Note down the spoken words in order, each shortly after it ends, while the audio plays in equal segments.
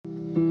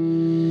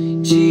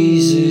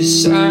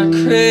Jesus, I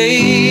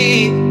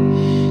crave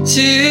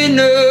to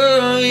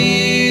know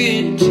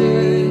you,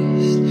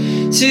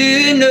 just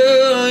to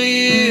know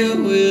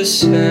you will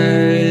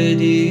satisfy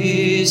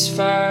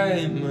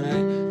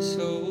my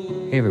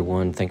soul. Hey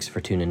everyone, thanks for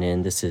tuning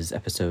in. This is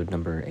episode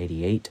number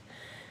 88,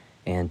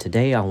 and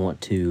today I want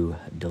to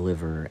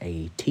deliver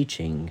a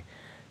teaching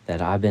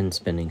that I've been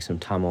spending some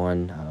time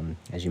on.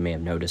 As you may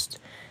have noticed,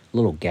 a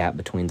little gap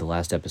between the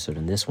last episode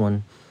and this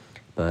one,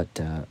 but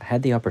I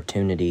had the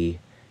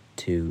opportunity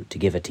to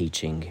give a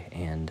teaching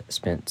and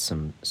spent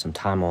some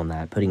time on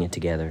that, putting it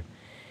together,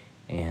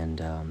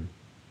 and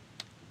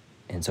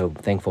so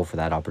thankful for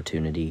that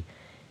opportunity.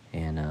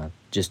 And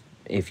just,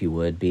 if you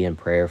would, be in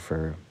prayer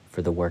for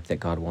the work that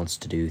God wants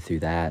to do through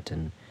that,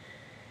 and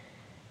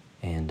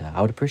I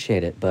would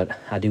appreciate it. But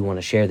I do want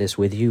to share this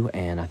with you,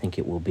 and I think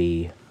it will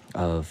be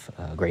of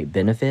great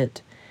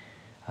benefit.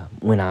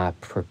 When I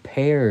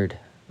prepared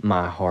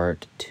my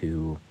heart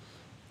to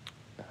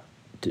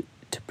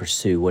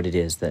pursue what it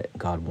is that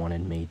God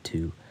wanted me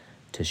to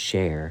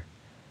share,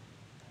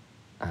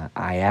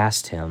 I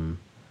asked Him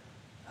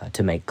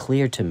to make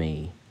clear to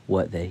me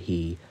what that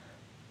He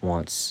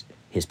wants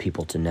His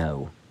people to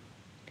know.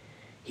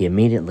 He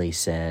immediately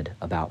said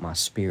about my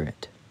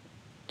spirit.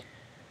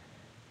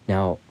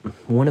 Now,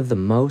 one of the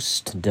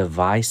most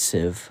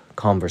divisive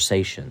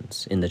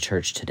conversations in the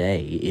church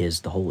today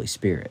is the Holy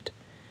Spirit.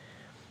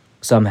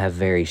 Some have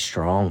very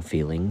strong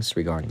feelings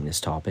regarding this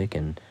topic,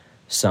 and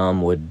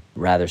some would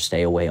rather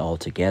stay away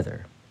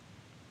altogether.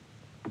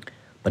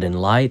 But in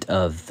light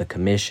of the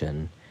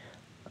commission,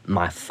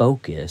 my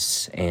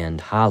focus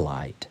and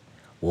highlight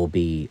will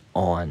be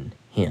on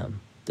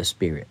Him, the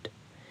Spirit.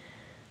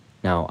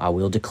 Now, I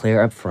will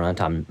declare up front,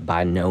 I'm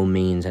by no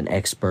means an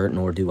expert,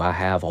 nor do I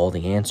have all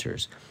the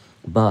answers,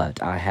 but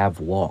I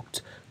have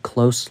walked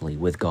closely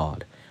with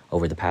God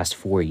over the past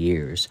 4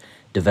 years,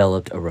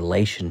 developed a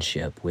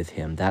relationship with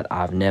Him that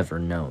I've never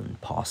known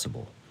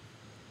possible.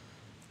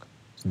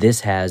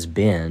 This has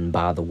been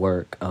by the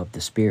work of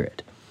the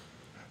Spirit.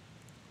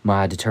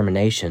 My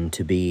determination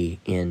to be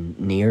in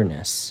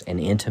nearness and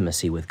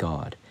intimacy with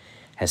God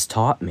has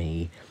taught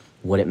me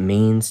what it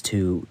means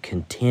to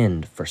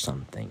contend for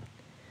something.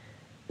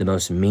 The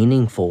most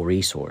meaningful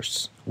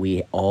resource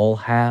we all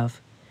have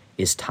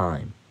is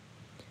time.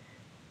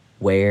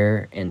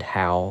 Where and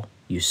how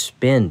you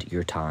spend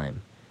your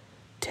time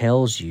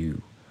tells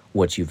you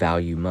what you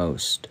value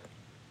most.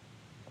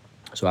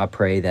 So I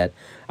pray that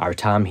our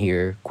time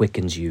here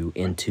quickens you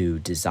into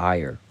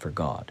desire for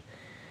God.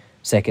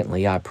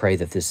 Secondly, I pray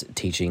that this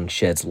teaching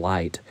sheds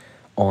light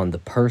on the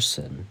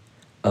person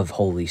of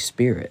Holy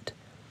Spirit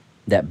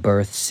that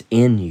births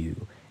in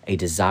you a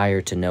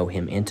desire to know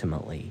Him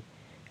intimately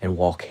and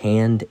walk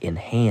hand in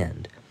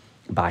hand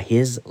by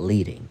His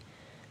leading,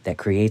 that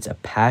creates a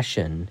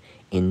passion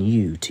in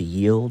you to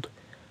yield,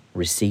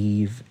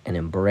 receive, and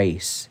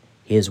embrace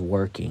His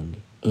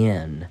working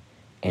in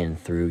and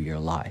through your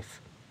life.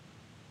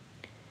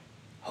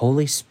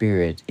 Holy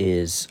Spirit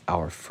is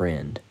our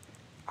friend,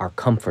 our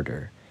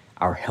comforter,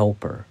 our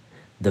helper,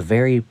 the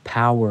very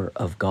power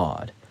of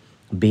God,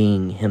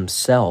 being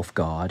Himself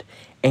God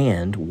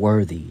and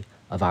worthy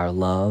of our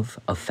love,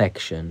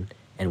 affection,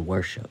 and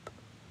worship.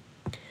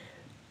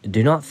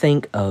 Do not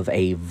think of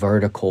a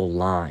vertical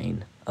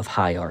line of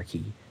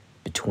hierarchy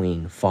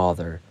between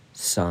Father,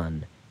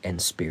 Son,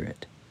 and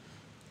Spirit.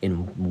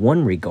 In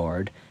one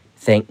regard,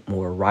 think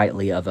more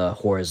rightly of a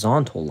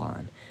horizontal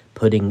line,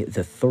 putting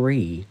the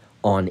three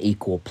on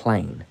equal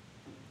plane.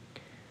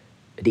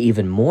 But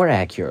even more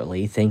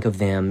accurately, think of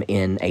them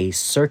in a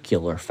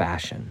circular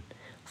fashion.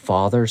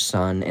 Father,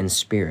 Son, and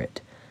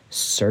Spirit,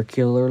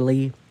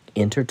 circularly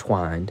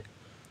intertwined,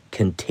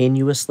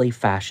 continuously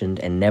fashioned,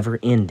 and never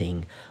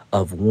ending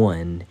of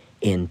one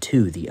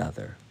into the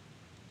other.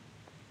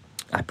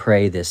 I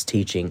pray this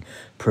teaching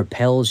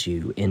propels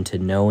you into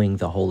knowing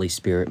the Holy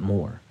Spirit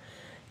more,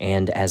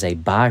 and as a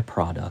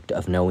byproduct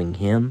of knowing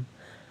Him,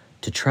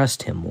 to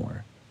trust Him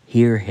more,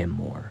 hear Him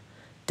more,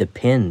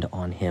 depend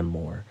on Him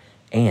more,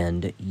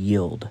 and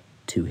yield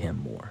to Him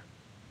more.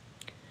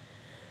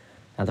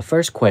 Now, the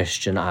first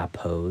question I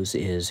pose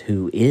is,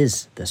 who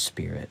is the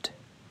Spirit?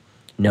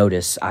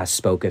 Notice I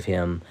spoke of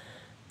Him,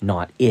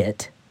 not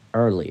it,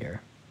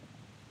 earlier.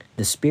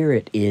 The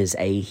Spirit is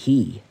a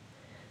He.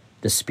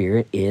 The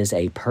Spirit is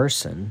a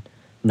person,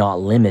 not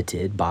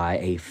limited by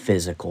a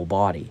physical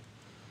body.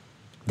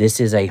 This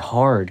is a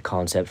hard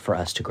concept for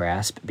us to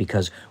grasp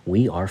because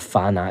we are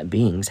finite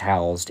beings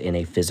housed in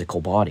a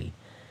physical body.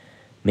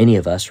 Many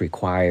of us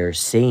require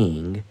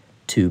seeing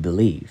to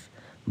believe,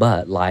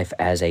 but life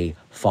as a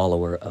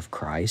follower of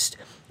Christ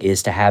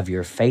is to have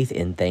your faith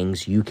in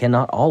things you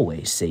cannot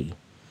always see.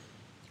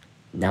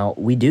 Now,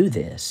 we do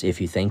this,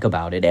 if you think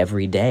about it,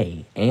 every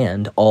day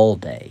and all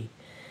day.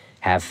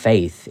 Have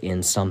faith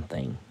in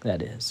something,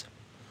 that is.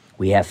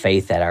 We have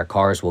faith that our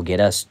cars will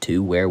get us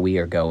to where we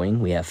are going.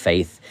 We have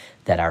faith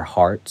that our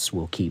hearts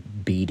will keep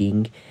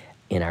beating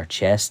in our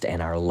chest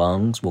and our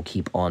lungs will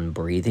keep on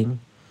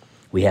breathing.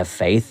 We have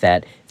faith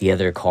that the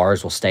other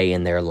cars will stay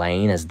in their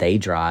lane as they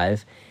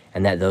drive,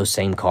 and that those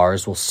same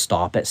cars will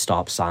stop at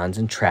stop signs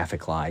and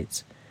traffic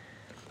lights.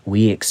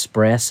 We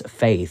express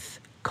faith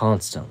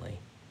constantly.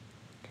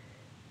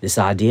 This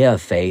idea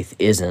of faith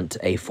isn't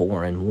a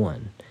foreign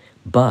one,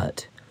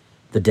 but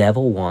the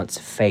devil wants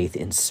faith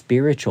in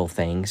spiritual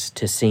things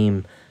to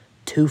seem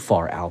too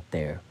far out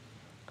there,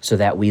 so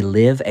that we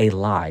live a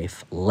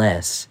life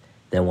less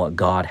than what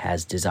God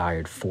has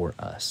desired for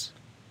us.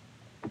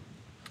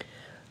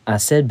 I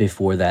said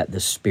before that the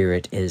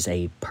Spirit is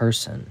a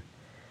person.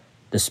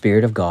 The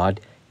Spirit of God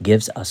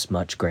gives us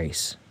much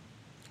grace.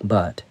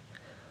 But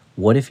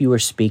what if you were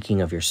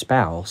speaking of your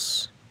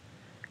spouse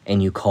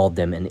and you called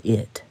them an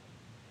it?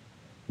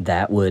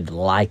 That would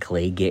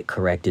likely get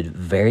corrected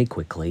very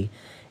quickly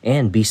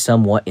and be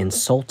somewhat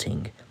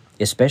insulting,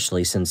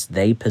 especially since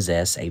they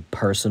possess a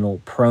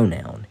personal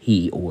pronoun,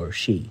 he or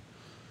she.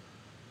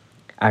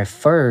 I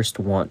first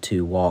want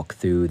to walk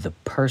through the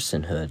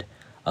personhood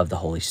of the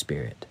Holy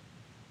Spirit.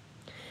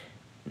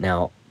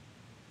 Now,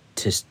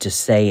 to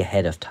say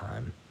ahead of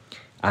time,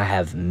 I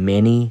have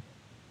many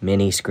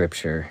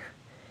scripture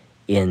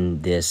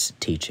in this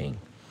teaching.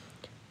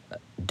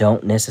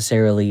 Don't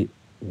necessarily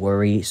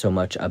worry so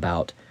much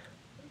about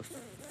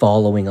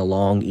following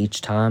along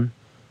each time.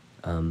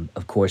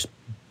 Of course,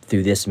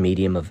 through this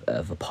medium of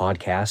a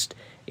podcast,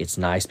 it's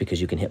nice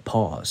because you can hit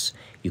pause,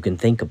 you can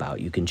think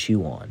about, you can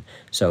chew on.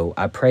 So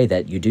I pray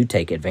that you do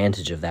take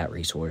advantage of that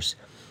resource,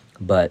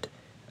 but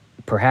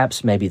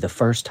perhaps maybe the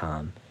first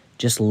time,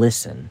 just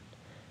listen,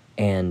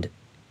 and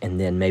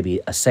then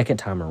maybe a second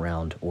time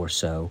around or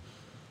so,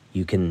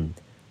 you can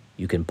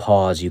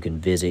pause, you can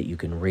visit, you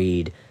can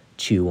read,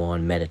 chew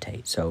on,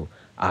 meditate. So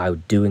I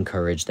do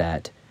encourage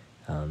that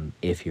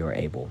if you're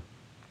able.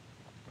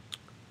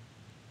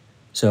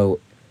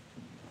 So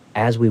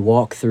as we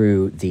walk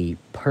through the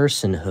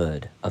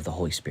personhood of the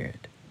Holy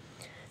Spirit,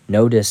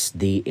 notice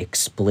the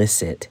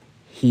explicit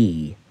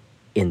He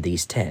in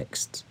these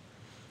texts.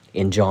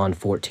 In John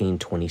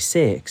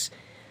 14:26, it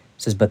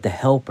says, "But the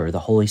Helper, the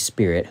Holy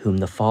Spirit, whom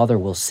the Father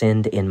will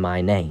send in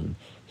my name,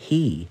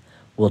 He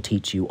will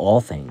teach you all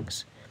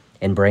things,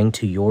 and bring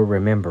to your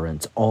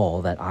remembrance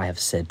all that I have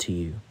said to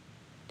you."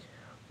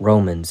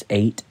 Romans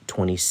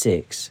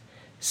 8:26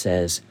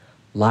 says,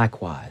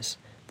 "Likewise,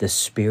 the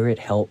Spirit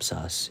helps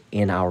us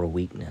in our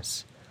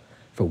weakness,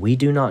 for we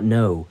do not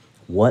know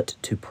what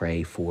to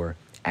pray for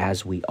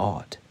as we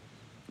ought,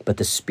 but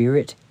the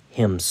Spirit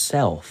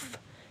Himself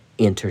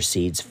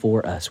intercedes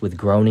for us with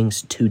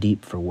groanings too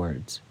deep for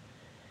words."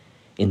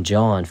 In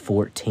John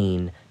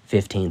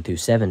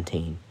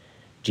 14:15-17,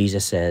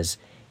 Jesus says,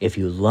 "If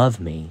you love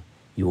me,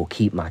 you will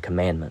keep my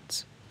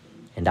commandments,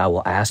 and I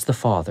will ask the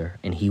Father,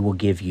 and He will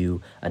give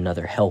you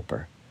another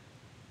helper,"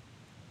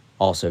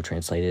 also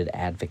translated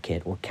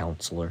advocate or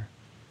counselor,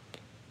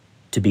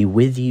 "to be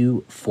with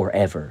you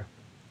forever,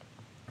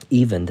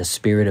 even the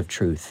Spirit of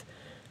truth,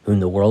 whom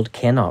the world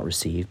cannot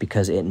receive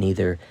because it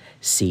neither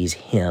sees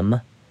Him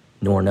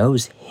nor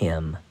knows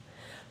Him.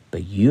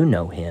 But you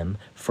know Him,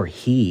 for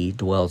He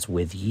dwells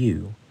with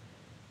you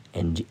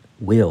and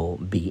will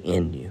be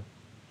in you."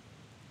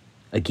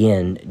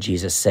 Again,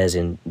 Jesus says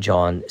in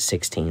John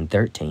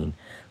 16:13,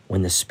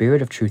 "When the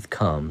Spirit of truth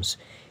comes,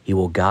 He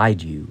will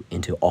guide you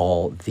into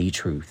all the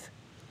truth.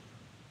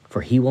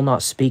 For He will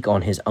not speak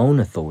on His own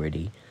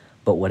authority,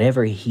 but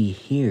whatever He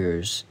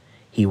hears,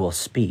 He will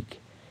speak,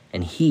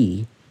 and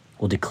He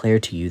will declare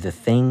to you the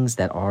things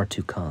that are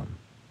to come."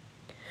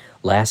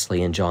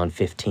 Lastly, in John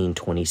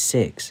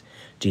 15:26,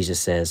 Jesus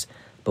says,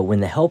 "But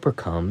when the Helper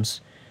comes,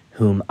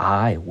 whom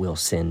I will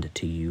send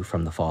to you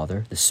from the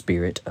Father, the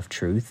Spirit of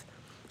truth,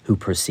 who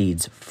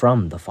proceeds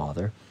from the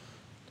Father,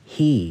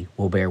 He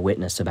will bear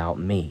witness about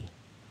me."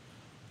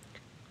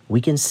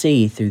 We can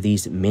see through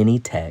these many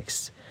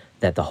texts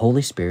that the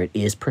Holy Spirit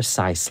is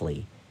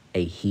precisely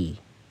a He.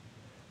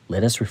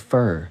 Let us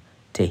refer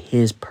to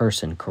His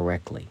person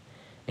correctly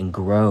and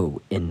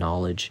grow in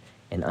knowledge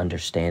and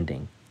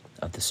understanding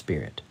of the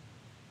Spirit.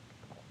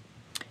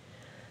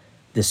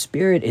 The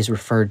Spirit is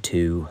referred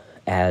to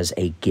as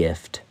a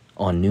gift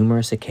on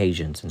numerous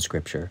occasions in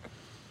Scripture.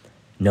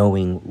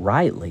 Knowing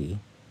rightly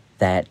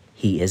that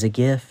He is a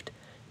gift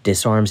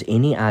disarms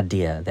any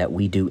idea that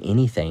we do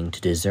anything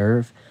to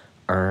deserve,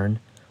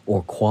 earn,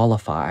 or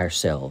qualify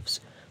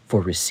ourselves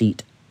for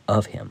receipt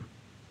of Him.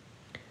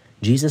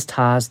 Jesus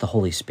ties the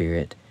Holy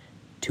Spirit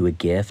to a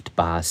gift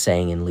by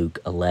saying in Luke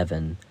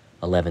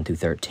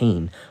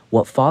 11:11-13,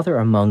 "What father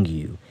among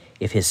you,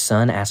 if his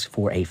son asks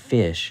for a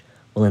fish,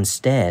 will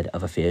instead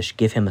of a fish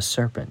give him a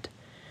serpent?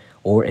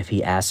 Or if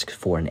he asks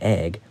for an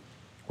egg,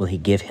 will he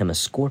give him a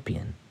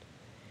scorpion?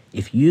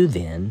 If you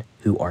then,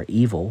 who are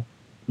evil,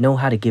 know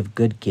how to give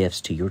good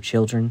gifts to your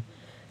children,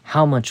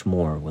 how much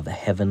more will the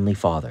Heavenly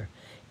Father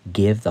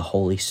give the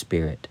Holy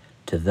Spirit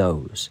to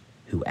those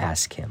who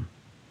ask Him?"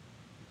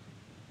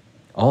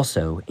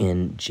 Also,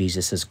 in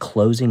Jesus'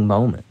 closing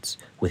moments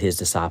with His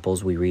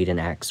disciples, we read in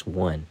Acts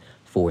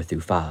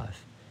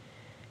 1:4-5,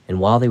 "And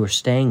while they were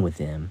staying with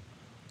them,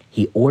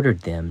 He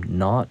ordered them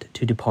not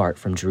to depart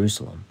from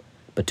Jerusalem,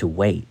 but to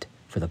wait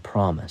for the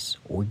promise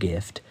or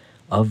gift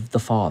of the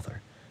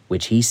Father,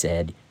 which He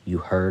said, you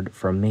heard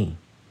from me.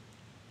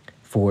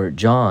 For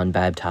John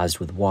baptized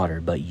with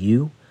water, but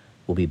you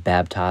will be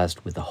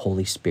baptized with the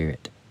Holy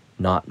Spirit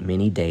not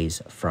many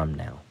days from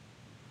now."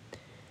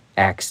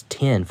 Acts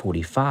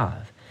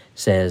 10:45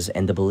 says,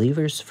 "And the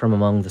believers from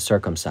among the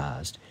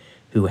circumcised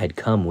who had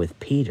come with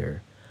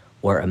Peter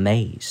were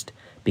amazed,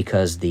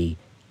 because the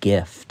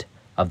gift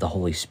of the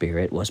Holy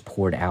Spirit was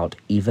poured out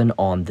even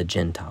on the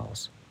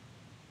Gentiles."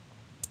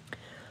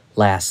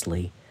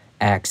 Lastly,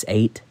 Acts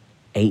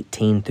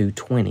 8:18 through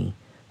 20,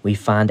 we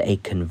find a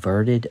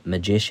converted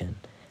magician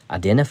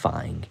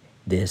identifying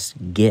this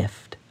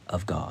gift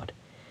of God.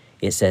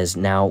 It says,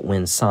 "Now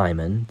when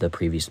Simon, the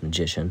previous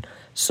magician,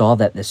 saw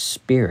that the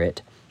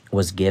Spirit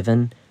was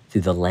given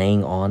through the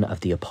laying on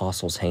of the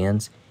apostles'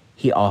 hands,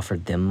 he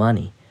offered them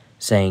money,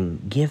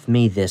 saying, 'Give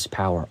me this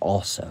power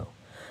also,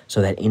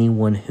 so that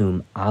anyone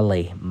whom I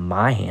lay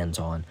my hands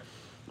on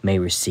may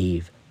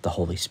receive the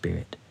Holy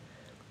Spirit.'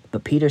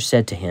 But Peter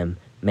said to him,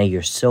 'May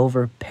your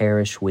silver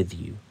perish with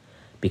you,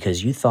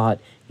 because you thought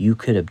you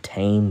could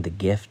obtain the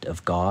gift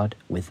of God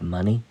with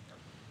money.'"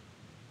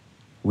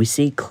 We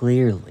see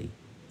clearly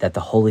that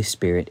the Holy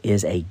Spirit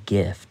is a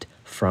gift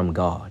from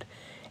God,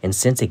 and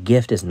since a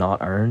gift is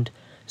not earned,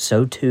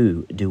 so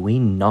too do we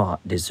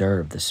not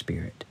deserve the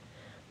Spirit.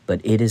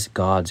 But it is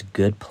God's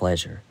good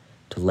pleasure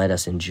to let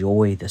us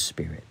enjoy the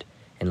Spirit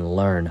and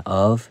learn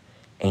of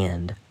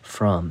and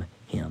from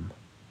Him.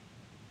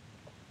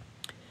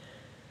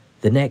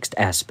 The next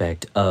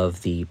aspect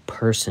of the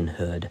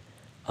personhood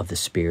of the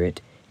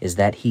Spirit is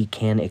that He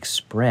can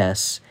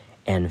express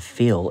and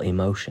feel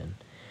emotion.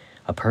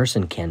 A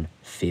person can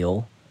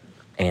feel,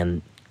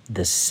 and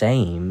the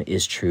same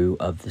is true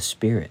of the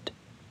Spirit.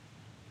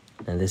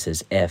 Now this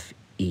is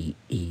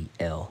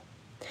F-E-E-L.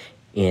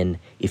 In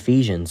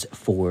Ephesians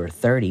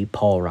 4:30,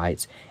 Paul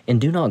writes, "And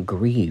do not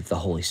grieve the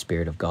Holy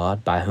Spirit of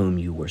God, by whom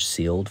you were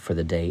sealed for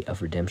the day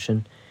of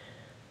redemption."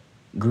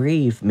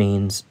 Grieve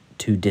means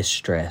to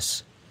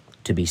distress,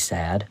 to be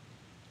sad,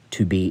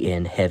 to be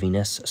in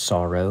heaviness,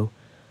 sorrow,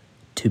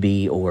 to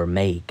be or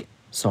make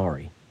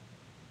sorry.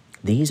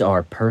 These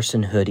are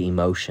personhood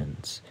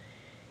emotions.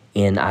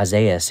 In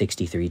Isaiah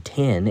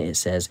 63:10, it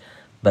says,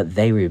 "But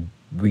they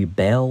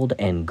rebelled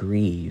and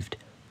grieved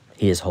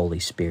His Holy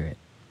Spirit.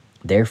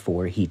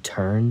 Therefore He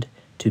turned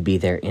to be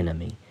their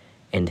enemy,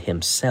 and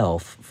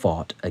Himself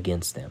fought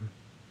against them."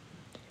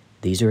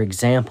 These are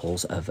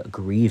examples of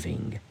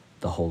grieving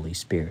the Holy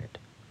Spirit.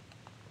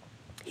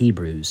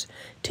 Hebrews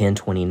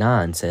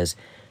 10:29 says,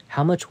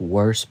 "How much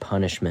worse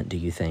punishment do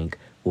you think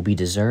will be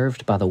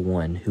deserved by the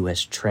one who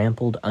has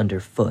trampled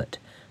underfoot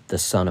the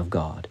Son of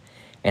God,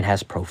 and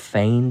has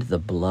profaned the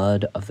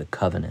blood of the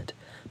covenant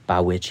by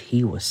which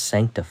He was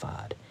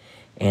sanctified,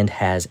 and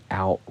has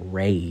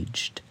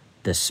outraged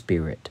the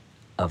Spirit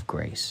of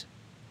grace?"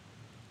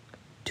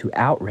 To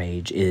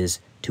outrage is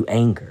to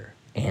anger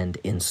and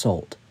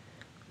insult,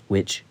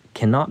 which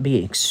cannot be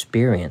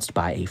experienced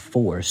by a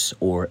force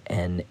or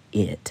an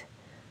it,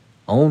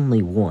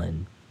 only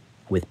one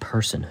with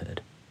personhood.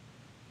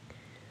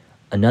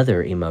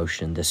 Another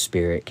emotion the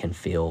Spirit can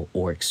feel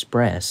or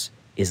express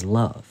is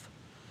love.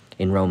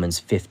 In Romans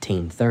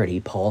 15:30,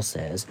 Paul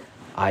says,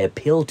 "I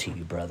appeal to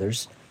you,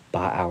 brothers,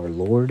 by our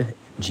Lord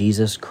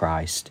Jesus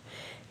Christ,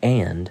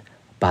 and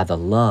by the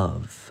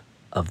love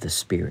of the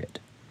Spirit,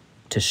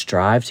 to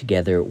strive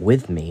together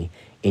with me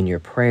in your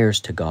prayers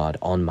to God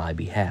on my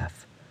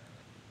behalf."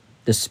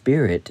 The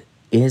Spirit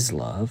is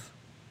love,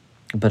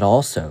 but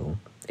also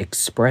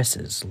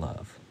expresses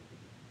love.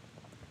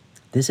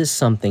 This is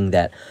something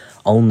that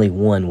only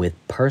one with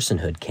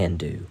personhood can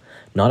do,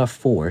 not a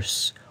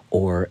force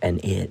or an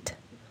it.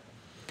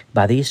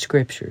 By these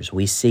scriptures,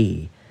 we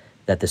see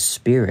that the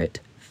Spirit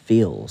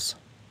feels,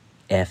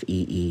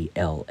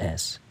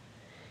 F-E-E-L-S.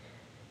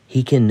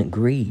 He can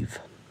grieve,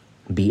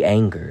 be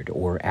angered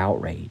or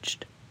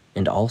outraged,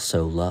 and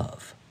also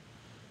love.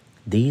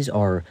 These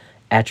are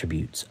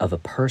attributes of a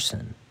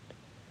person.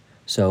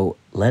 So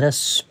let us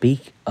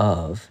speak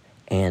of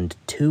and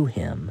to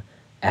Him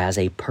as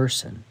a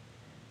person,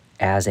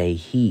 as a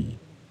he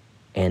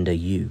and a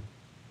you.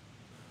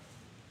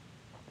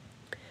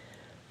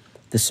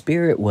 The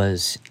Spirit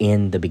was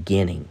in the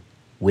beginning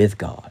with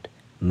God,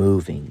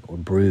 moving or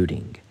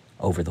brooding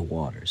over the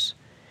waters.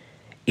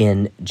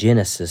 In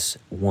Genesis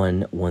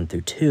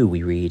 1:1-2,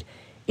 we read,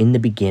 "In the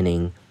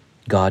beginning,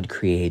 God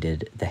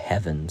created the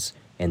heavens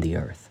and the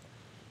earth.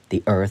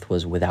 The earth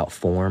was without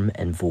form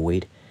and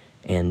void,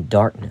 and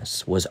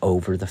darkness was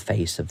over the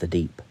face of the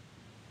deep.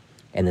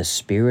 And the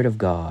Spirit of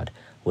God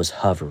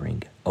was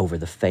hovering over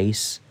the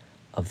face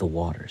of the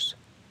waters."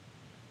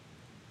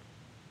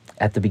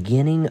 At the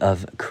beginning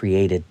of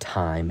created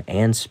time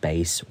and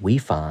space, we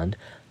find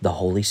the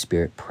Holy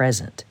Spirit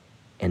present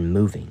and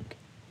moving.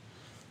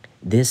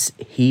 This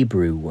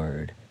Hebrew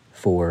word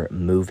for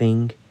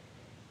moving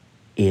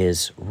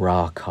is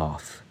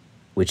rakaf,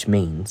 which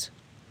means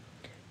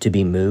to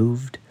be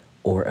moved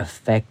or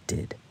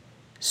affected,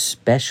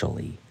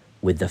 specially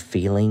with the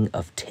feeling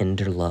of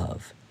tender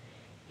love,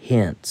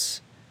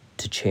 hence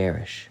to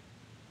cherish.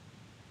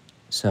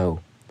 So,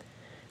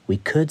 we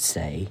could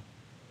say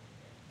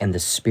and the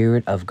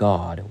Spirit of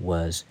God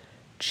was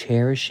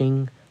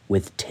cherishing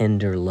with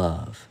tender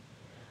love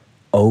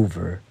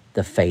over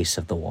the face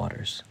of the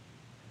waters.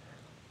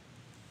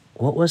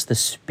 What was the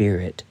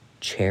Spirit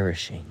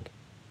cherishing?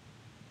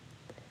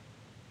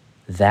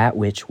 That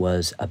which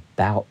was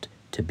about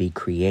to be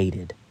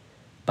created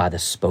by the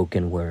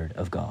spoken word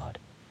of God.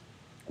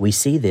 We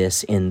see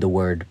this in the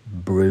word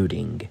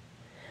brooding,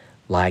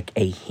 like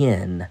a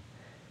hen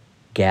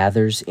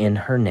gathers in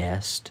her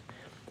nest,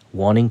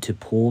 wanting to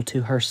pull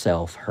to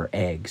herself her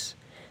eggs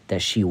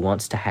that she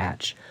wants to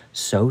hatch,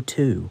 so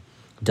too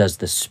does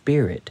the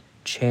Spirit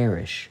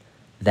cherish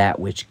that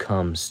which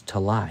comes to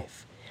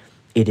life.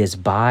 It is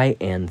by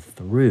and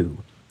through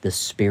the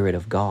Spirit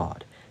of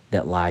God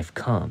that life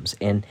comes,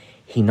 and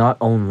He not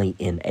only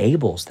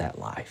enables that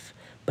life,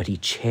 but He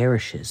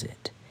cherishes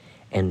it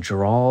and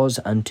draws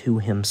unto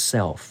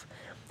Himself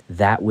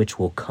that which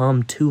will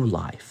come to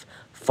life,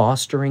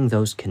 fostering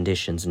those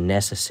conditions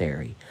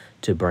necessary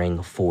to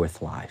bring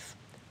forth life,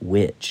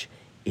 which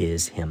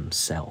is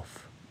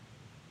Himself.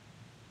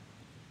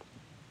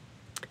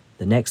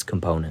 The next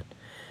component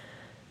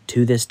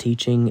to this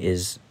teaching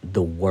is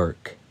the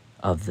work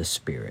of the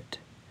Spirit.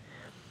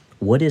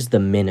 What is the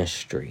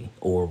ministry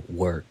or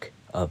work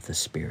of the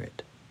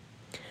Spirit?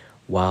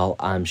 While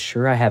I'm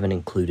sure I haven't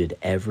included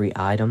every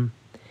item,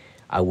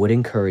 I would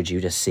encourage you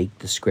to seek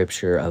the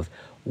scripture of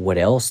what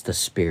else the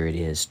Spirit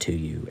is to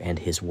you and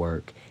His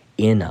work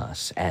in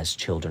us as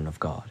children of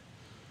God.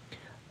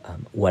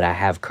 What I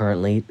have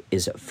currently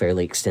is a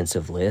fairly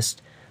extensive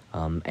list,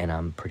 and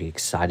I'm pretty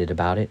excited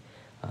about it.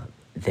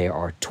 There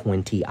are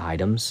 20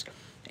 items,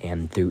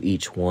 and through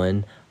each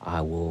one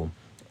I will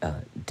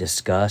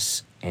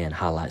discuss and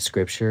highlight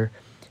scripture,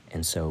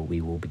 and so we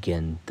will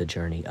begin the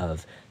journey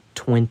of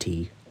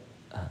 20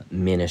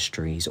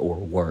 ministries or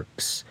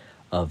works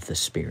of the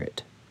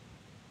Spirit.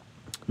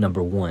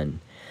 Number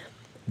 1,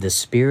 the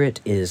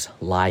Spirit is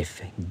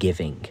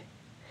life-giving.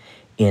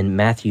 In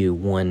Matthew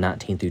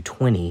 1:19 through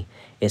 20,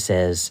 it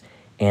says,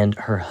 "And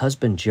her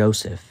husband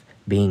Joseph,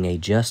 being a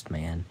just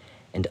man,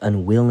 and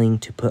unwilling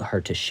to put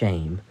her to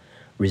shame,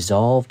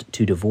 resolved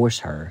to divorce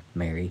her,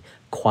 Mary,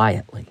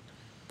 quietly.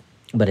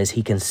 But as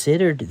he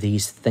considered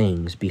these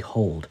things,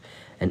 behold,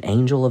 an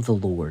angel of the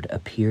Lord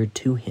appeared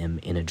to him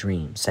in a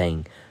dream,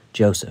 saying,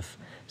 Joseph,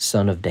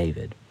 son of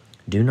David,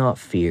 do not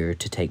fear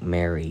to take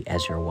Mary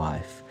as your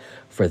wife,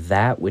 for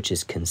that which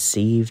is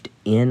conceived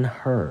in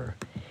her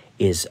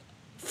is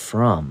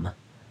from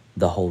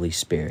the Holy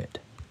Spirit."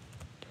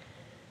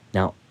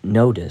 Now,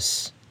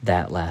 notice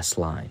that last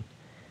line.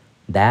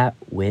 That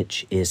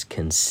which is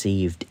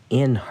conceived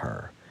in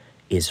her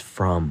is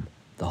from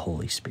the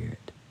Holy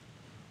Spirit.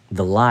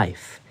 The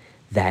life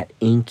that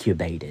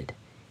incubated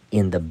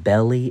in the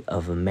belly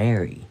of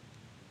Mary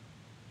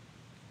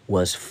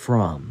was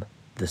from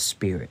the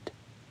Spirit.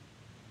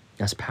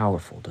 That's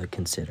powerful to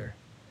consider.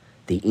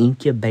 The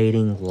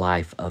incubating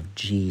life of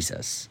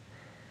Jesus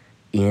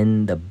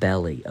in the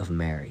belly of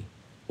Mary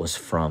was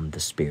from the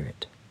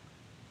Spirit.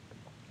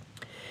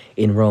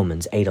 In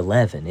Romans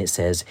 8:11, it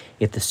says,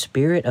 "If the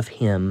Spirit of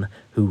Him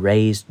who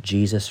raised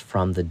Jesus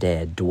from the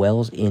dead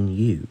dwells in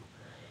you,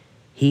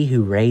 He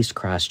who raised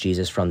Christ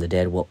Jesus from the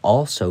dead will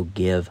also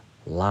give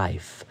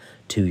life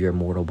to your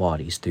mortal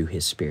bodies through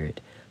His Spirit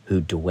who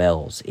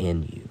dwells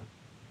in you."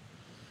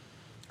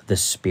 The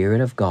Spirit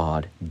of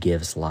God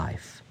gives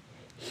life.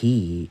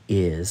 He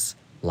is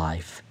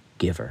life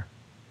giver.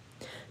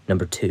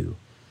 Number 2,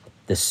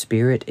 the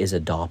Spirit is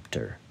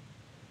adopter.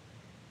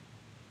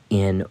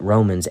 In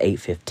Romans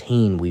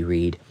 8:15 we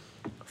read,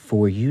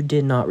 "For you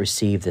did not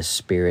receive the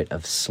spirit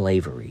of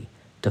slavery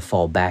to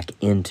fall back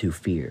into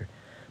fear,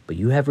 but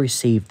you have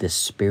received the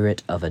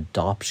Spirit of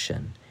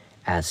adoption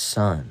as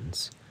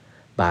sons,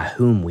 by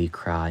whom we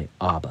cry,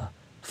 Abba,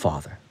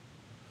 Father."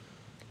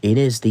 It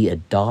is the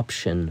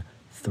adoption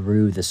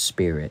through the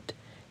Spirit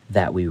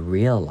that we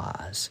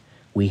realize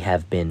we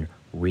have been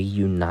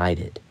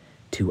reunited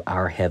to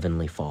our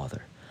Heavenly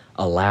Father,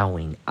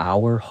 allowing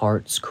our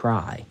heart's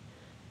cry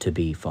to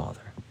be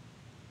Father.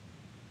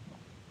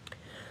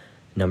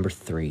 Number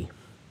 3,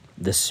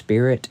 the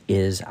Spirit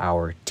is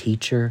our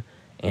teacher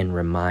and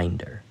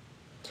reminder.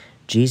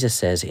 Jesus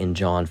says in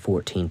John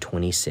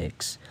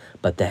 14:26,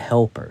 "But the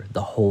Helper,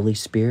 the Holy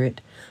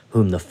Spirit,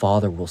 whom the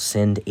Father will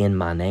send in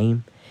my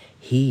name,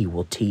 He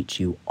will teach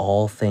you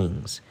all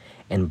things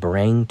and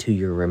bring to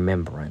your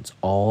remembrance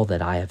all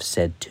that I have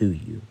said to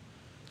you."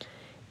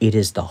 It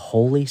is the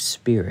Holy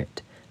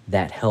Spirit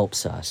that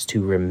helps us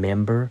to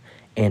remember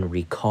and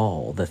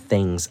recall the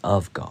things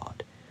of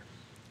God.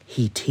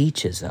 He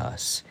teaches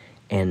us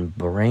and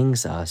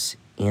brings us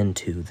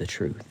into the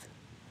truth.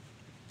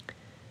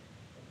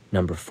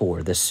 Number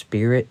 4, the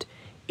Spirit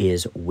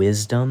is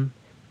wisdom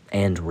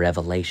and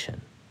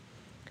revelation.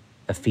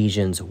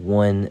 Ephesians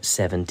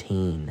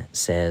 1:17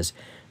 says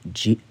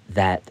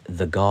that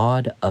the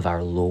God of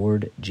our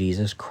Lord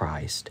Jesus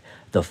Christ,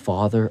 the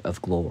Father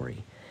of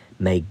glory,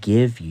 may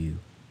give you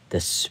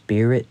the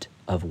spirit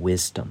of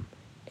wisdom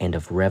and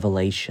of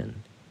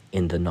revelation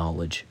in the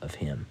knowledge of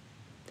Him.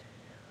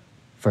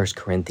 1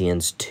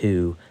 Corinthians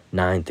 2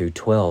 9 through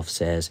 12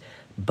 says,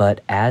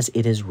 "But as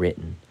it is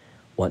written,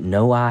 what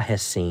no eye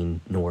has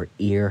seen, nor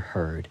ear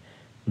heard,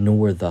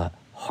 nor the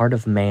heart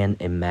of man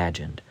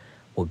imagined,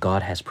 what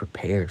God has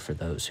prepared for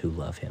those who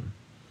love him.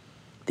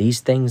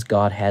 These things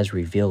God has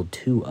revealed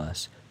to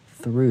us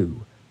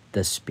through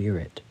the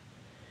Spirit.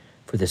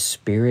 For the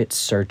Spirit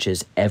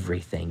searches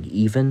everything,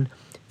 even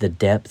the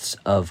depths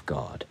of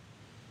God.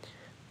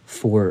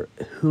 For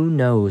who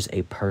knows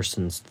a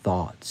person's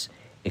thoughts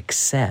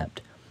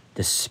except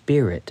the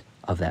spirit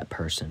of that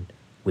person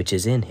which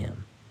is in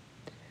him?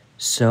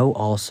 So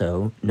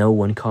also no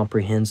one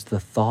comprehends the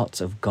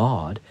thoughts of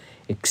God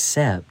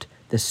except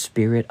the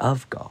Spirit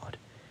of God.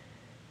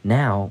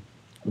 Now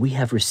we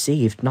have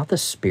received not the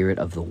spirit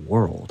of the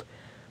world,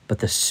 but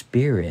the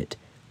Spirit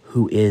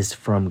who is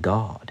from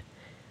God,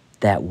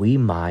 that we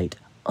might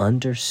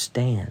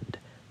understand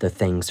the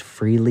things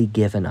freely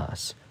given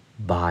us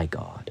by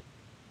God."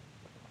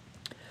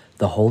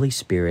 The Holy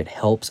Spirit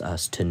helps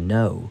us to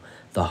know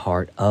the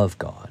heart of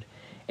God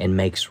and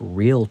makes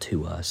real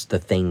to us the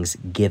things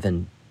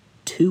given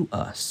to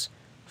us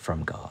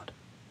from God.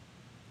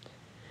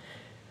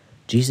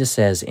 Jesus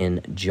says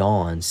in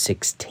John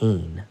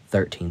 16,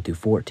 13 through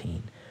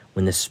 14,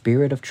 "When the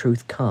Spirit of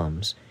truth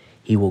comes,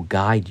 he will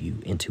guide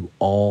you into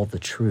all the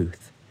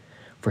truth.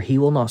 For he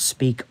will not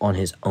speak on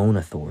his own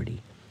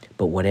authority,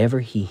 but whatever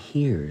he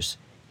hears,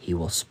 he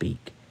will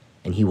speak,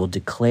 and he will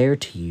declare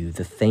to you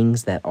the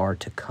things that are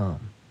to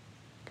come.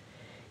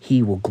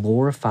 He will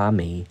glorify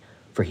me,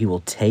 for he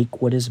will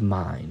take what is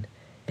mine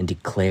and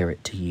declare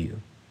it to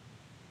you."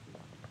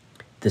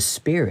 The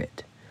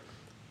Spirit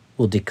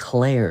will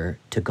declare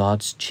to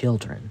God's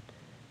children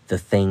the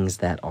things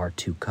that are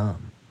to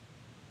come.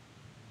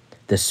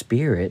 The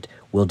Spirit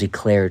will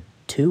declare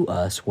to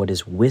us what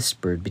is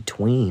whispered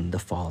between the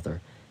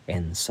Father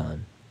and the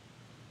Son.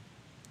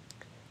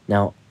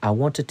 Now, I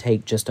want to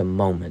take just a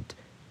moment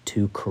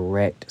to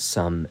correct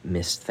some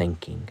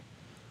misthinking.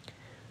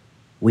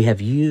 We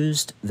have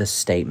used the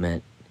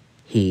statement,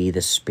 "He,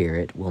 the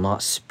Spirit, will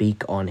not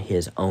speak on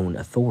his own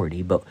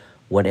authority, but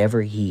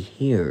whatever he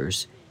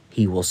hears,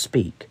 he will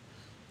speak."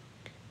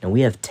 And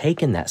we have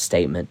taken that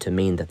statement to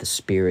mean that the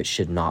Spirit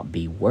should not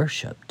be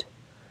worshiped.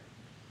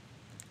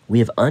 We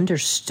have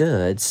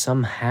understood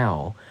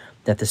somehow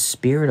that the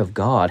Spirit of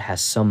God has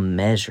some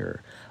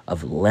measure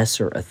of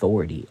lesser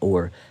authority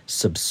or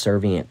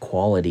subservient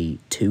quality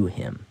to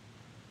him.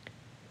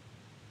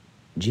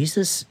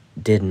 Jesus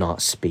did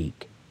not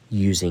speak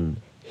using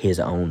his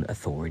own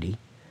authority,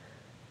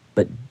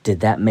 but did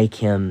that make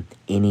him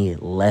any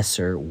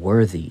lesser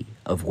worthy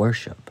of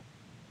worship?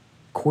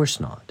 Of course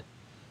not.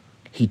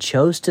 He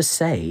chose to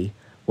say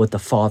what the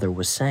Father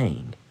was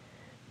saying.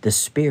 The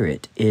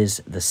Spirit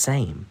is the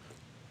same.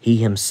 He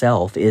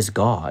himself is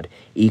God,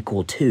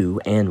 equal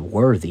to and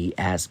worthy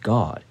as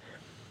God.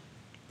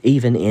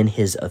 Even in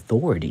his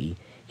authority,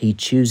 he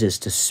chooses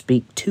to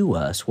speak to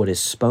us what is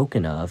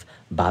spoken of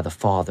by the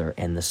Father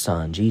and the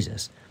Son,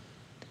 Jesus.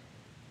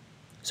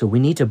 So we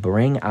need to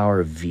bring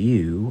our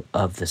view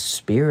of the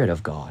Spirit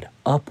of God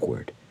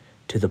upward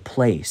to the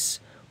place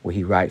where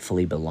he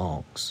rightfully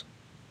belongs.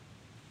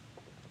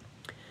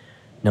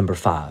 Number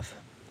 5,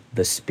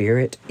 the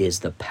Spirit is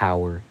the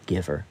power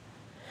giver.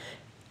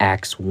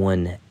 Acts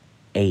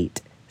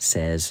 1:8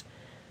 says,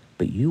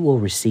 "But you will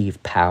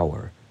receive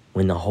power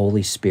when the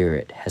Holy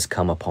Spirit has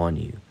come upon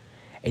you,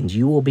 and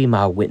you will be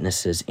my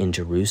witnesses in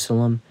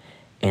Jerusalem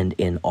and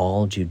in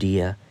all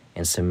Judea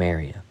and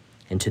Samaria,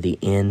 and to the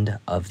end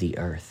of the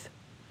earth."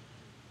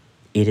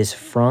 It is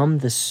from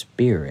the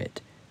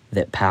Spirit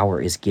that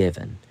power is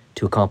given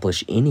to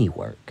accomplish any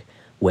work,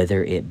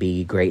 whether it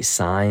be great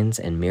signs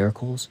and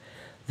miracles,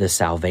 the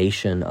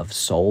salvation of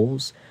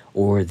souls,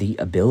 or the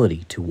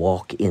ability to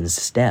walk in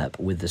step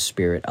with the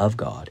Spirit of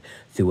God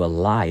through a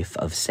life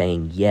of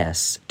saying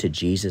yes to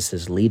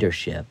Jesus'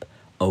 leadership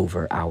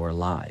over our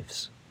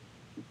lives.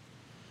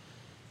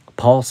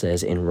 Paul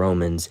says in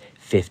Romans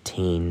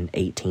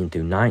 15:18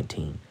 through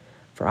 19,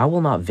 "For I will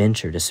not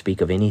venture to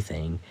speak of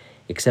anything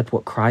except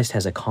what Christ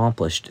has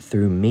accomplished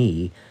through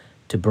me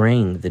to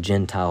bring the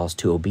Gentiles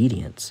to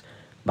obedience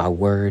by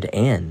word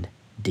and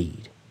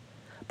deed,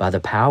 by the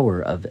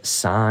power of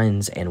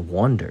signs and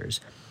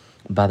wonders,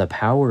 by the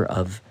power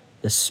of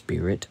the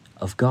Spirit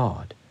of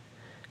God,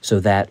 so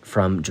that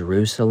from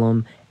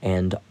Jerusalem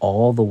and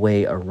all the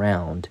way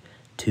around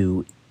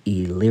to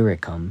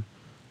Illyricum,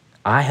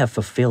 I have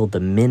fulfilled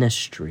the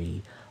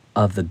ministry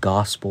of the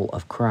gospel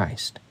of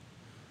Christ."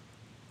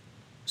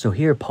 So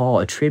here Paul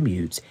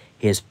attributes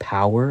his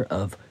power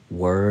of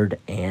word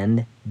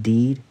and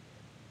deed,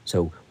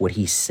 so what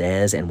he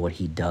says and what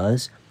he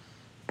does,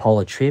 Paul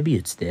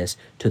attributes this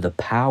to the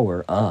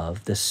power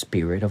of the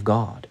Spirit of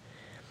God.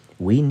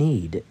 We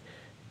need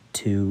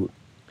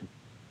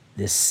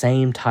the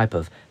same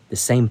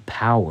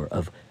power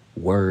of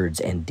words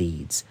and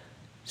deeds,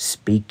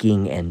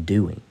 speaking and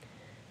doing.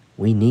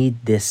 We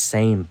need this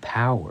same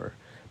power,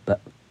 but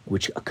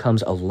which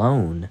comes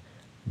alone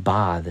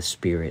by the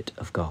Spirit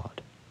of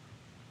God.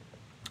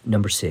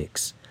 Number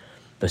 6,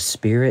 the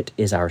Spirit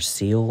is our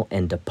seal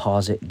and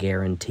deposit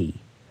guarantee.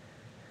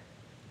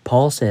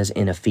 Paul says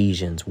in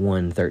Ephesians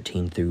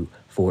 1:13 through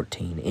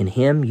 14, "In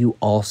him you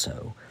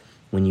also,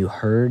 when you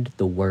heard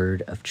the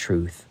word of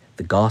truth,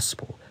 the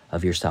gospel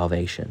of your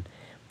salvation,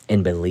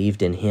 and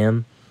believed in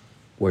him,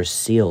 were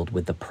sealed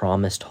with the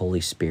promised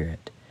Holy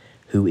Spirit,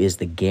 who is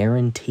the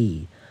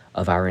guarantee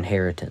of our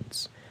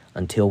inheritance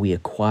until we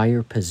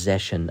acquire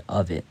possession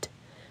of it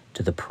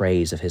to the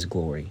praise of his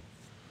glory."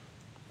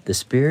 The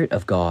Spirit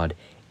of God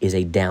is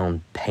a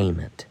down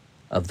payment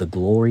of the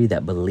glory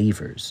that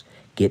believers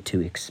get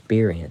to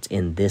experience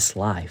in this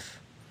life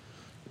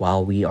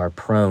while we are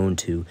prone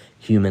to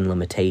human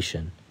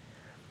limitation.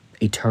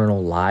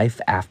 Eternal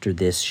life after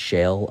this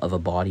shell of a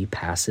body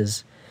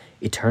passes,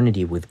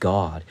 eternity with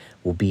God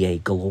will be a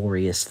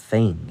glorious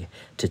thing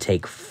to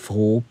take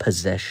full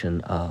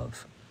possession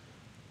of.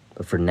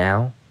 But for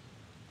now,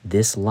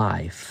 this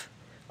life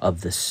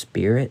of the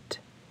Spirit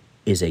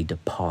is a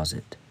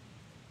deposit.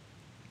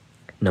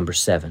 Number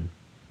 7,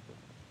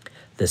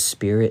 the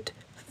Spirit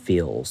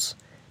fills.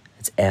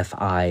 It's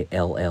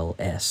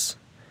F-I-L-L-S.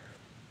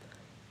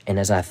 And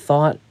as I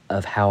thought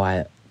of how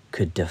I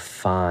could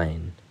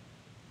define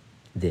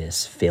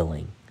this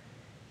filling,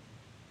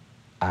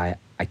 I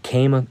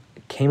came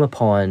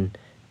upon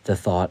the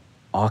thought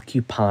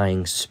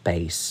occupying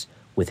space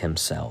with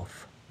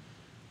himself.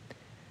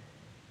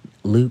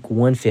 Luke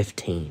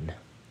 1:15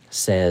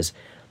 says,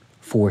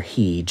 "For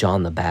he,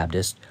 John the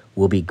Baptist,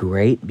 will be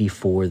great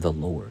before the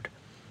Lord,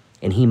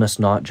 and he must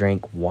not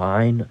drink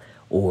wine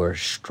or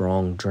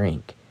strong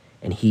drink,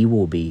 and he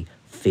will be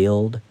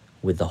filled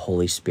with the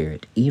Holy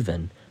Spirit,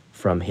 even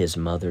from his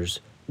mother's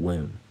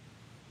womb."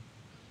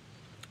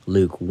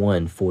 Luke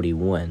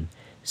 1:41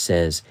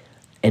 says,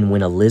 "And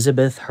when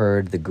Elizabeth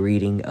heard the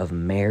greeting of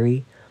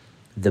Mary,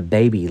 the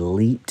baby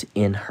leaped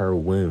in her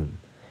womb,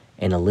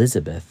 and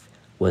Elizabeth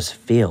was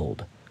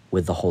filled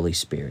with the Holy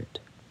Spirit."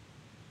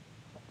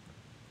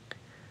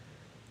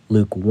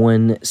 Luke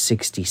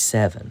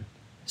 1:67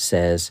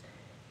 says,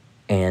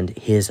 "And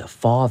his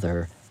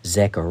father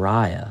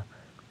Zechariah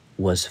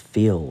was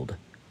filled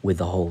with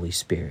the Holy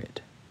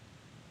Spirit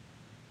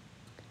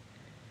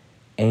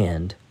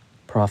and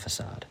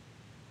prophesied."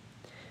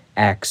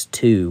 Acts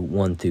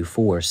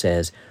 2:1-4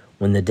 says,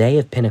 "When the day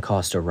of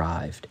Pentecost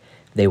arrived,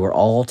 they were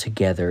all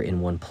together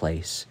in one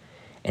place,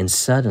 and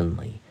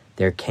suddenly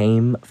there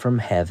came from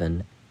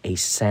heaven a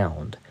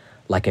sound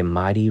like a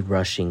mighty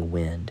rushing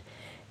wind,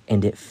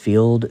 and it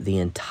filled the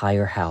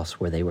entire house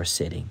where they were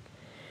sitting.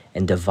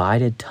 And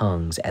divided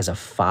tongues as a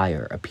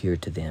fire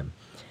appeared to them,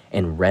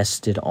 and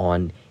rested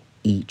on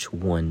each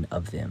one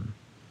of them.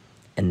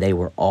 And they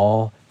were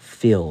all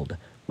filled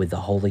with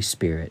the Holy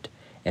Spirit,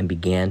 and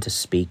began to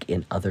speak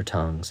in other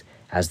tongues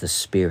as the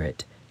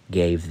Spirit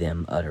gave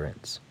them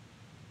utterance."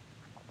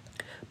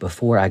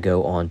 Before I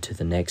go on to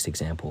the next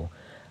example,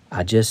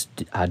 I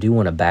do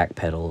want to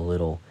backpedal a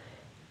little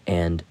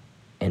and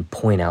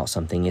point out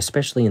something,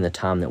 especially in the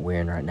time that we're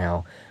in right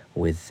now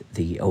with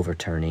the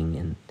overturning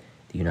in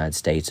the United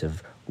States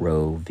of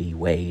Roe v.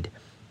 Wade.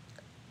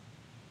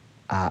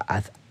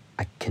 I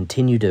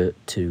continue to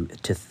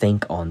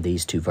think on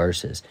these two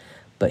verses,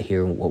 but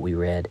hear what we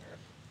read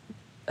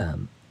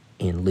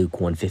in Luke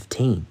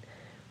 1:15,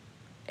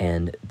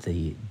 and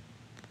the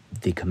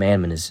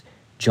commandment is,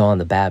 "John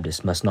the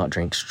Baptist must not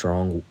drink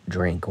strong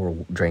drink or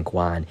drink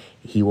wine.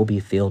 He will be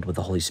filled with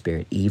the Holy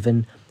Spirit,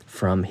 even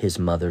from his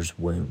mother's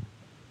womb."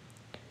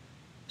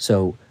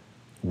 So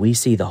we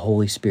see the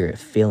Holy Spirit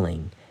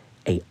filling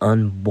a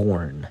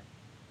unborn,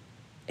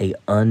 a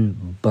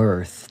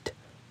unbirthed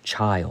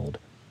child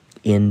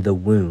in the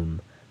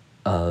womb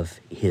of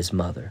his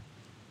mother.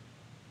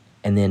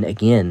 And then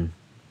again,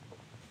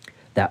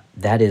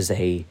 that is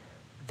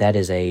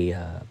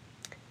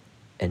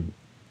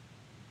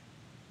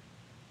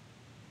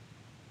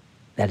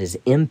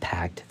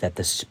impact that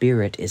the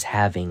Spirit is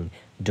having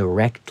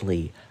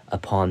directly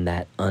upon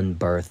that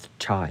unbirthed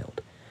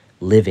child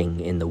living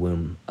in the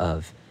womb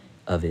of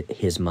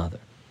his mother.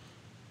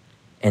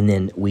 And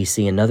then we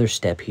see another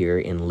step here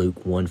in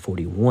Luke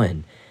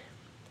 1:41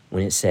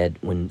 when it said,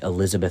 when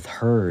Elizabeth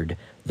heard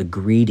the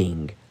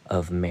greeting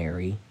of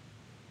Mary,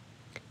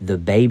 the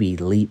baby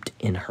leaped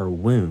in her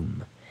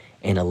womb,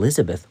 and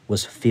Elizabeth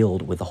was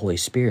filled with the Holy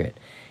Spirit.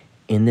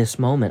 In this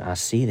moment, I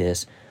see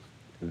this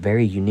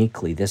very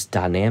uniquely, this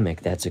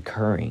dynamic that's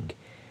occurring.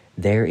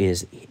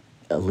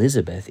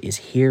 Elizabeth is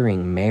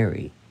hearing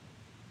Mary,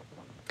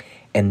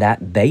 and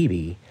that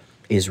baby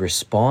is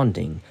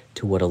responding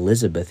to what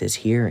Elizabeth is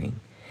hearing,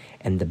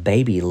 and the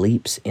baby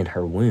leaps in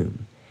her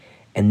womb.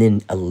 And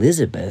then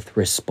Elizabeth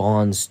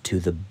responds to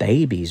the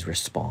baby's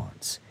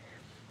response,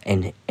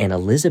 and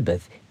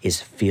Elizabeth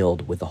is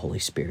filled with the Holy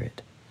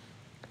Spirit.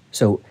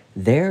 So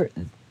there,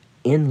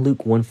 in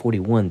Luke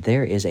 1:41,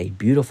 there is a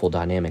beautiful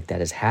dynamic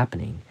that is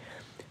happening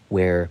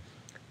where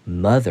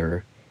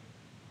mother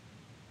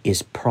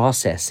is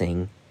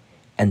processing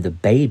and the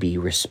baby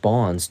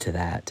responds to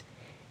that,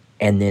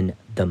 and then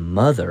the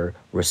mother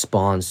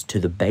responds to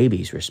the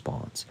baby's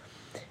response.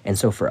 And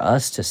so for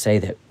us to say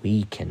that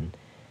we can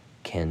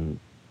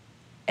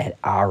at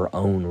our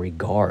own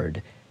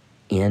regard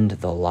end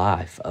the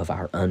life of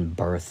our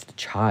unbirthed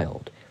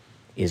child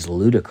is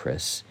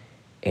ludicrous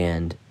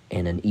and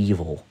an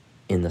evil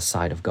in the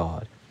sight of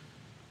God.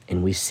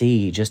 And we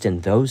see just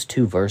in those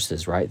two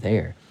verses right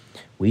there,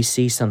 we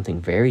see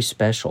something very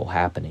special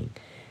happening,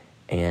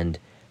 and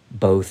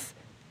both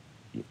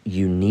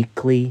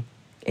uniquely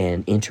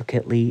and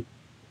intricately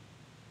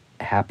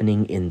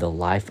happening in the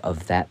life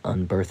of that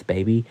unbirthed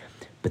baby,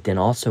 but then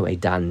also a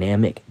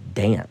dynamic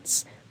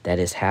dance that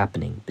is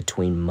happening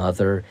between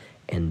mother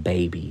and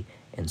baby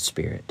and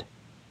spirit.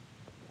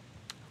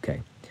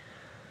 Okay.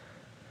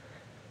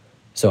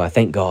 So I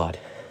thank God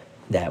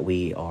that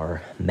we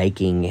are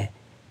making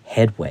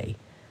headway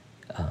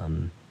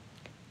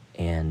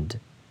and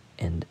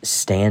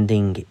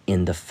standing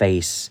in the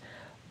face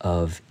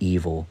of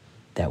evil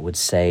that would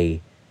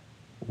say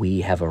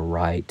we have a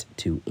right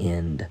to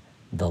end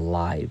the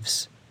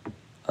lives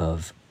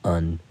of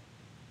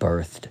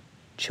unbirthed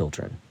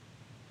children.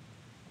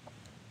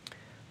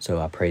 So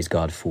I praise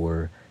God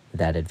for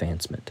that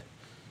advancement.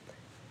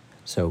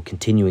 So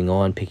continuing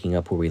on, picking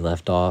up where we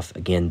left off,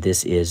 again,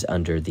 this is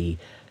under the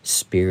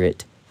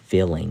Spirit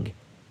filling,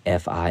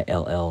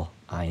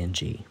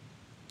 Filling.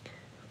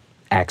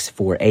 Acts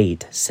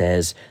 4:8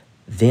 says,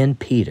 "Then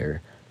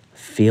Peter,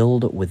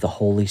 filled with the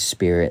Holy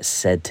Spirit,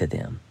 said to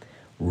them,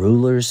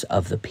 rulers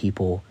of the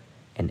people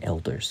and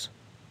elders."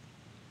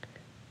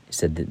 It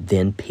said that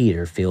then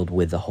Peter, filled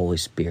with the Holy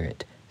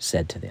Spirit,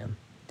 said to them.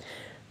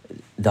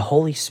 The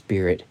Holy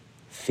Spirit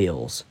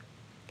fills.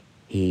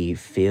 He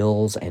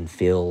fills and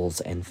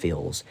fills and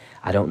fills.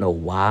 I don't know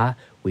why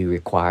we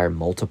require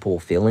multiple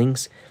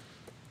fillings.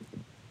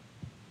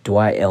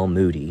 Dwight L.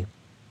 Moody,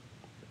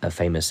 a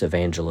famous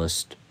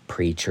evangelist,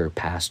 preacher,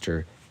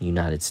 pastor,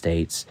 United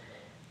States,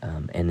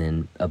 and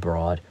then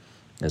abroad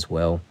as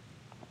well,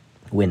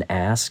 when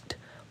asked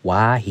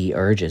why he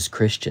urges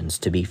Christians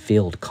to be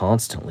filled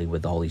constantly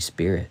with the Holy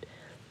Spirit,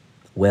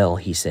 well,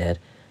 he said,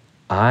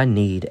 "I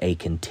need a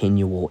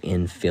continual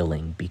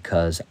infilling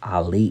because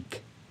I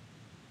leak."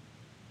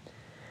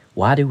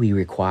 Why do we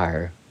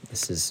require,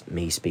 this is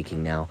me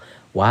speaking now,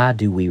 why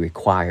do we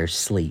require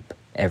sleep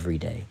every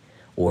day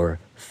or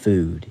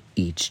food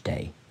each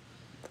day?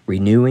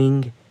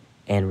 Renewing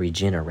and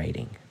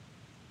regenerating.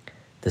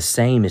 The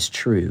same is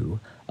true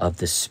of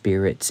the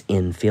Spirit's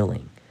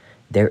infilling.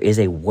 There is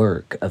a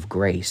work of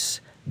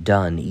grace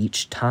done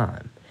each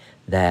time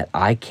that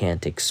I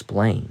can't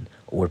explain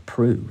or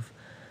prove,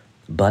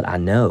 but I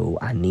know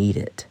I need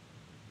it,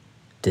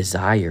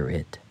 desire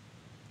it,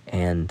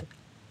 and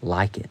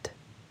like it.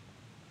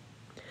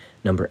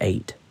 Number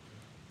 8,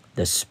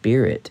 the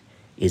Spirit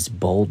is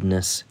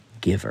boldness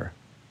giver.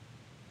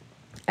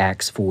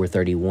 Acts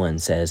 4:31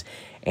 says,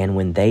 "And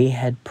when they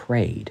had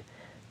prayed,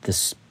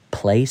 the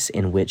place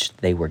in which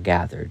they were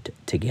gathered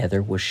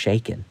together was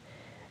shaken,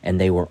 and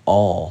they were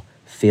all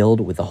filled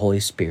with the Holy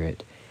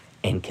Spirit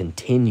and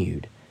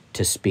continued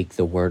to speak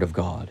the word of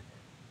God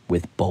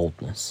with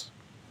boldness."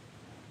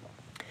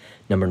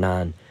 Number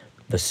 9,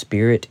 the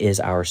Spirit is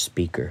our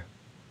speaker.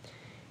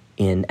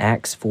 In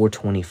Acts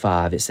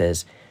 4:25, it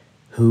says,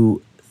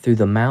 "Who through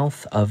the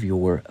mouth of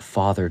your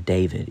father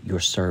David, your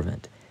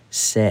servant,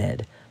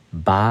 said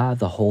by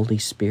the Holy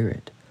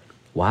Spirit,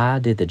 why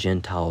did the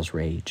Gentiles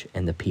rage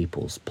and the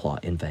peoples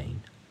plot in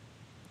vain?"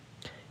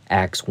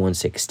 Acts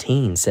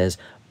 1:16 says,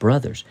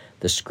 "Brothers,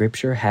 the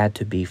scripture had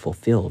to be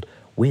fulfilled,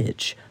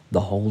 which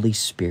the Holy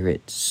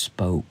Spirit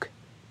spoke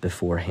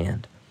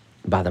beforehand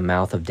by the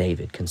mouth of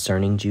David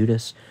concerning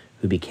Judas,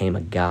 who became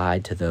a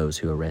guide to those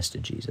who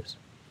arrested Jesus."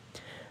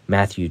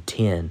 Matthew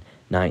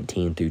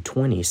 10:19 through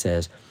 20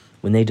 says,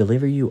 "When they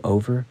deliver you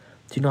over,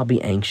 do not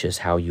be anxious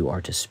how you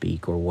are to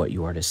speak or what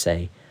you are to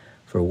say,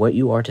 for what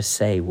you are to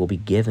say will be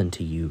given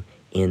to you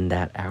in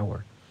that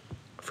hour.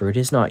 For it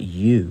is not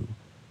you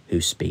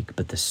who speak,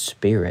 but the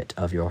Spirit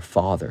of your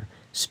Father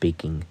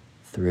speaking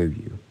through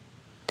you."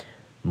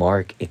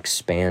 Mark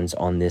expands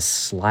on this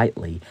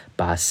slightly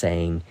by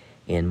saying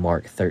in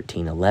Mark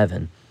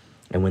 13:11,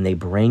 "And when they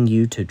bring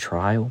you to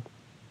trial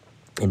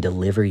and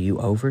deliver you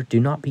over, do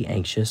not be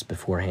anxious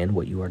beforehand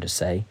what you are to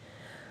say,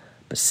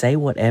 but say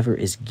whatever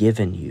is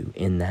given you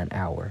in that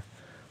hour,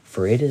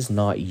 for it is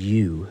not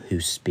you who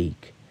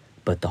speak,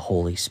 but the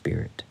Holy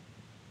Spirit."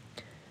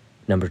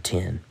 Number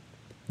 10,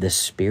 the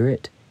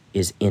Spirit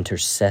is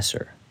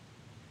intercessor.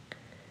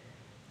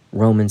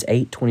 Romans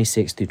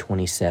 8:26 through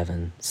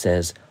 27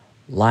 says,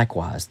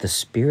 "Likewise, the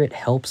Spirit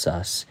helps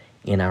us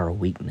in our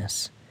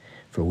weakness,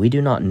 for we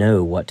do not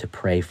know what to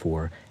pray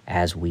for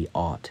as we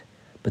ought,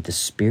 but the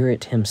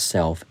Spirit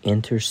himself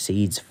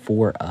intercedes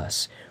for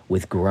us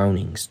with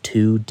groanings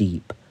too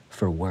deep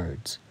for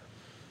words.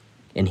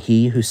 And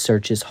he who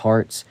searches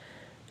hearts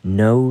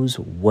knows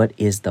what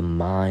is the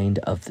mind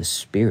of the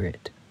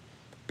Spirit,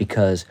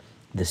 because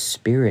the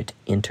Spirit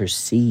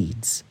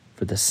intercedes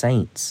for the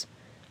saints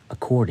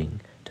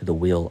according to the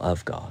will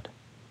of God."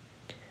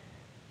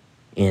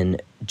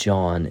 In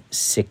John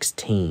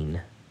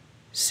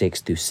 16:6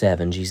 through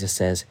 7, Jesus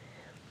says,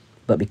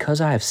 "But because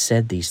I have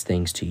said these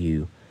things to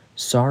you,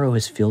 sorrow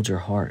has filled your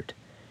heart.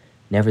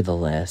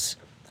 Nevertheless,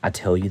 I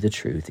tell you the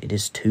truth, it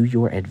is to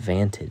your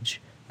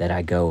advantage that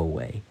I go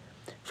away.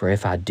 For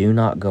if I do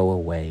not go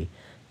away,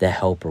 the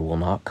Helper will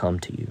not come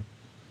to you.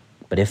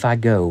 But if I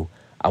go,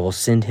 I will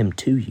send him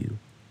to you.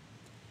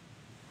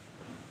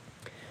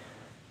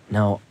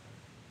 Now,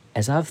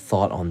 as I've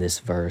thought on this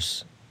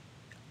verse,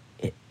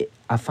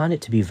 I find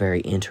it to be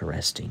very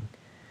interesting.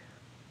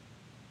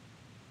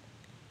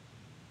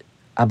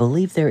 I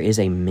believe there is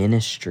a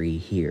ministry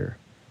here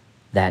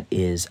that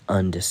is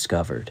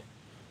undiscovered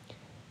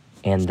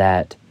and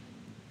that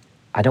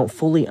I don't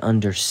fully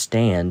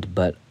understand,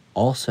 but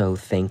also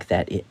think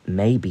that it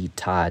may be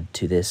tied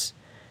to this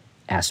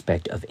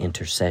aspect of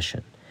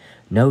intercession.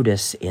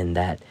 Notice in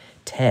that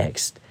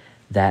text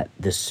that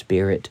the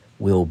Spirit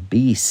will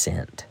be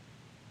sent,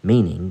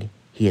 meaning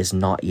he is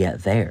not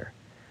yet there.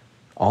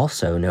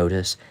 Also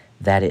notice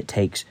that it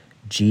takes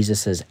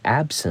Jesus'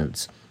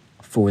 absence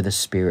for the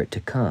Spirit to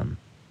come.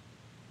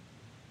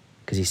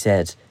 Because he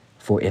says,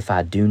 for if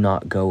I do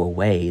not go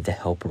away, the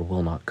Helper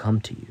will not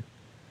come to you.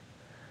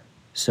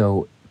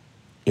 So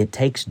it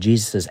takes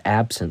Jesus'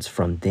 absence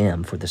from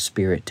them for the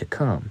Spirit to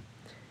come.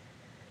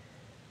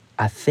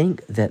 I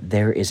think that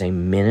there is a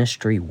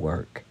ministry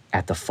work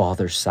at the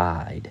Father's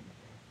side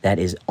that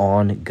is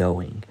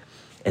ongoing,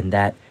 and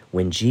that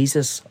when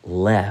Jesus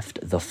left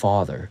the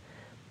Father,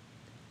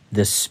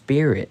 the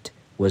Spirit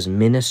was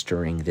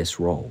ministering this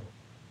role.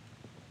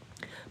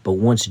 But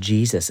once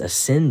Jesus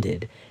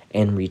ascended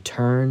and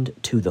returned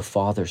to the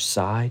Father's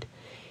side,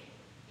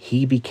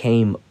 he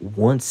became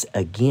once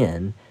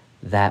again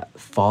that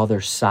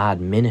Father's side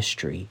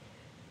ministry.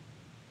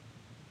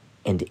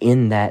 And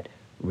in that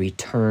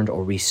returned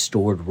or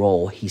restored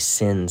role, he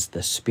sends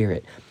the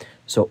Spirit.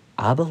 So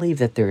I believe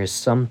that there is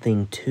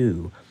something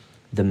to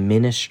the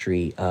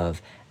ministry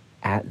of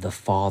at the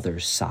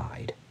Father's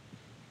side.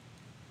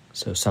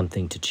 So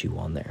something to chew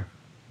on there.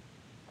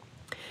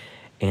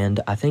 And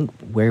I think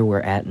where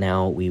we're at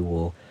now, we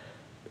will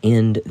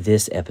end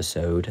this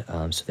episode.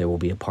 So there will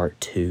be a part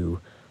 2,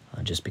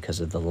 just because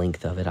of the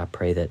length of it. I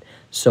pray that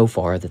so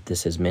far that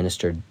this has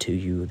ministered to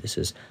you, this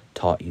has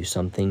taught you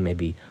something,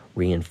 maybe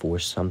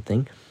reinforced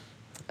something.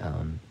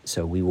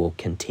 So we will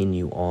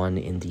continue on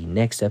in the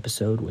next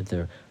episode with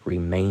the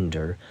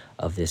remainder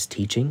of this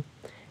teaching.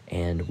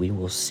 And we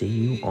will see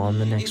you on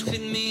the next one.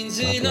 If it means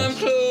that I'm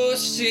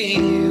close to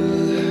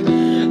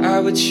you, I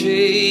would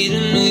trade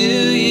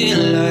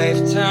 1,000,000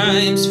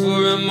 lifetimes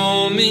for a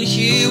moment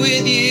here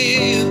with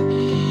you.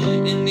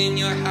 And in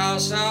your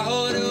house,